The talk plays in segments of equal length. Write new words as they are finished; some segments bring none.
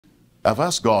I've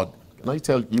asked God, can I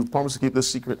tell you, promise to keep this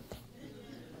secret?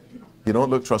 You don't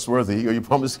look trustworthy, or you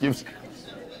promise to keep.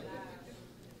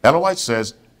 Ellen White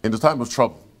says, in the time of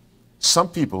trouble, some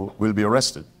people will be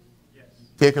arrested,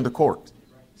 taken to court,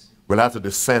 will have to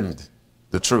defend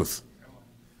the truth.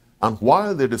 And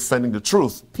while they're defending the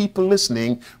truth, people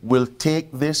listening will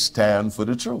take their stand for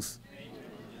the truth.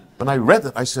 When I read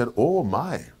it, I said, oh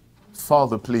my,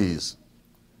 Father, please,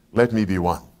 let me be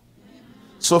one.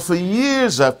 So for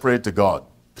years I've prayed to God,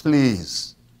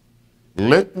 please,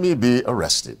 let me be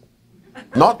arrested.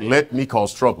 Not let me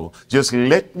cause trouble, just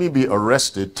let me be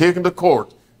arrested, taken to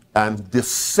court, and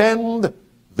defend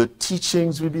the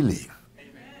teachings we believe.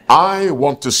 I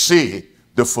want to see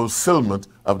the fulfillment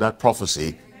of that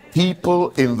prophecy.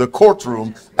 People in the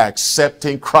courtroom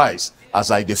accepting Christ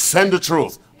as I defend the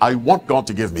truth. I want God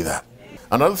to give me that.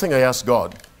 Another thing I ask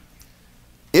God,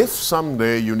 if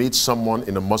someday you need someone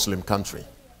in a Muslim country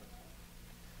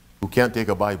who can't take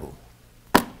a Bible,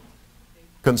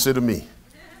 consider me.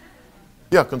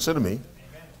 Yeah, consider me.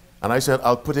 And I said,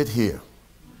 I'll put it here.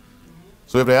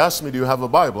 So if they ask me, do you have a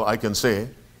Bible? I can say,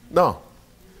 no.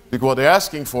 Because what they're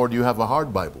asking for, do you have a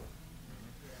hard Bible?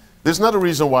 There's another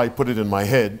reason why I put it in my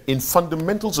head. In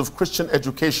Fundamentals of Christian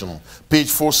Education, page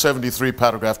 473,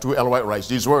 paragraph 2, Ellen White writes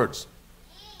these words.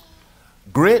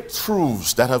 Great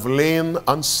truths that have lain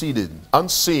unseeded,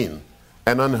 unseen,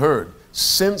 and unheard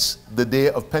since the day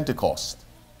of Pentecost,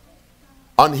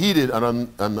 unheeded and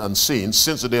unseen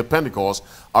since the day of Pentecost,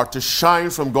 are to shine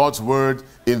from God's word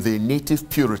in their native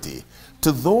purity.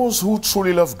 To those who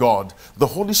truly love God, the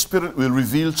Holy Spirit will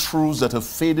reveal truths that have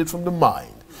faded from the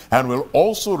mind, and will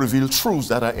also reveal truths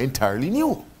that are entirely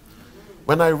new.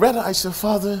 When I read it, I said,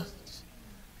 Father,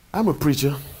 I'm a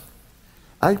preacher.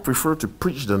 I prefer to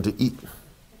preach than to eat.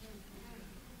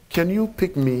 Can you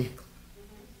pick me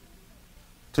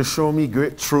to show me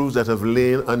great truths that have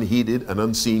lain unheeded and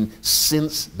unseen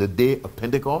since the day of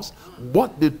Pentecost?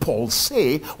 What did Paul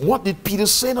say? What did Peter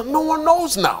say that no one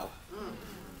knows now?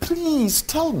 Please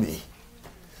tell me.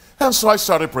 And so I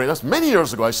started praying. That's many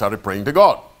years ago I started praying to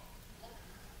God.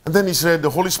 And then he said, the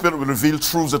Holy Spirit will reveal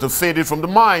truths that have faded from the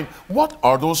mind. What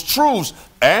are those truths?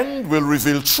 And will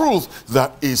reveal truth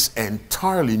that is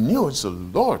entirely new. I said,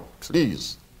 Lord,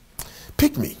 please,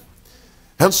 pick me.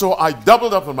 And so I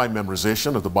doubled up on my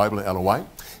memorization of the Bible in Ellen White.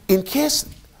 In case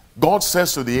God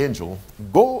says to the angel,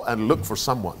 go and look for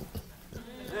someone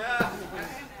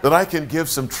that I can give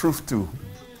some truth to.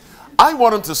 I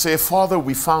want him to say, Father,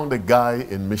 we found a guy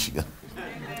in Michigan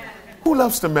who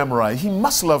loves to memorize. He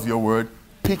must love your word.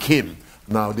 Pick him.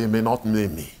 Now, they may not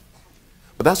name me.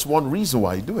 But that's one reason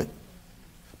why I do it.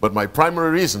 But my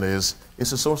primary reason is,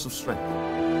 it's a source of strength.